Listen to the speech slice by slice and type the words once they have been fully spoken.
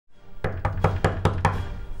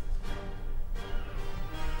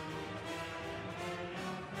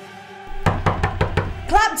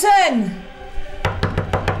Clapton!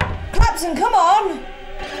 Clapton, come on!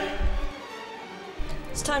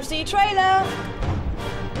 It's time to do your trailer.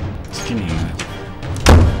 Skinny.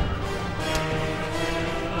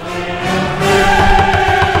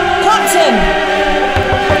 Clapton!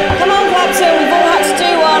 Come on, Clapton, we've all had to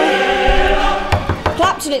do one.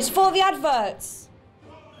 Clapton, it's for the adverts.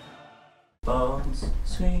 Balls,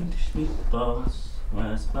 Swedish meatballs.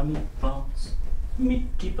 Where's my meatballs?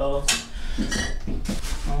 Mickey balls.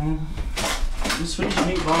 Swedish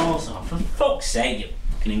meatballs. Oh, for fuck's sake, you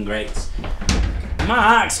fucking ingrates.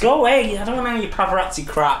 Max, go away. I don't want any of your paparazzi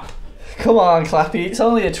crap. Come on, Clappy, it's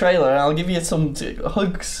only a trailer and I'll give you some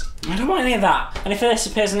hugs. I don't want any of that. And if this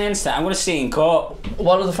appears on the internet, I'm going to see it in court.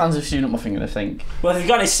 What are the fans of Student Muffin going to think? Well, if you've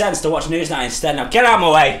got any sense to watch Newsnight instead, now get out of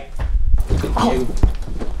my way. Oh.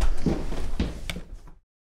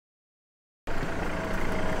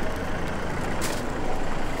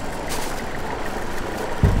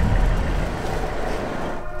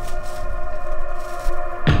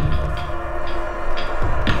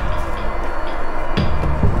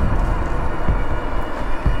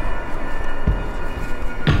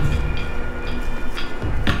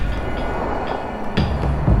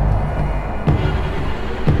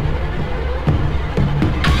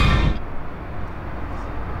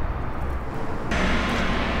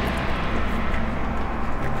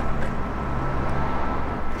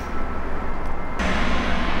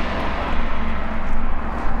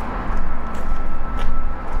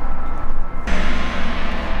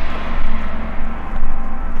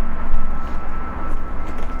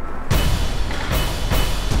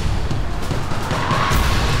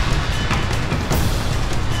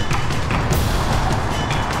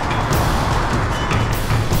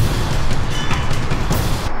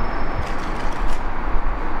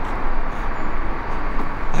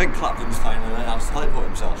 I think Clapton's finally let out Philpot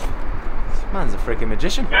himself. Man's a freaking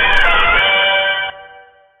magician.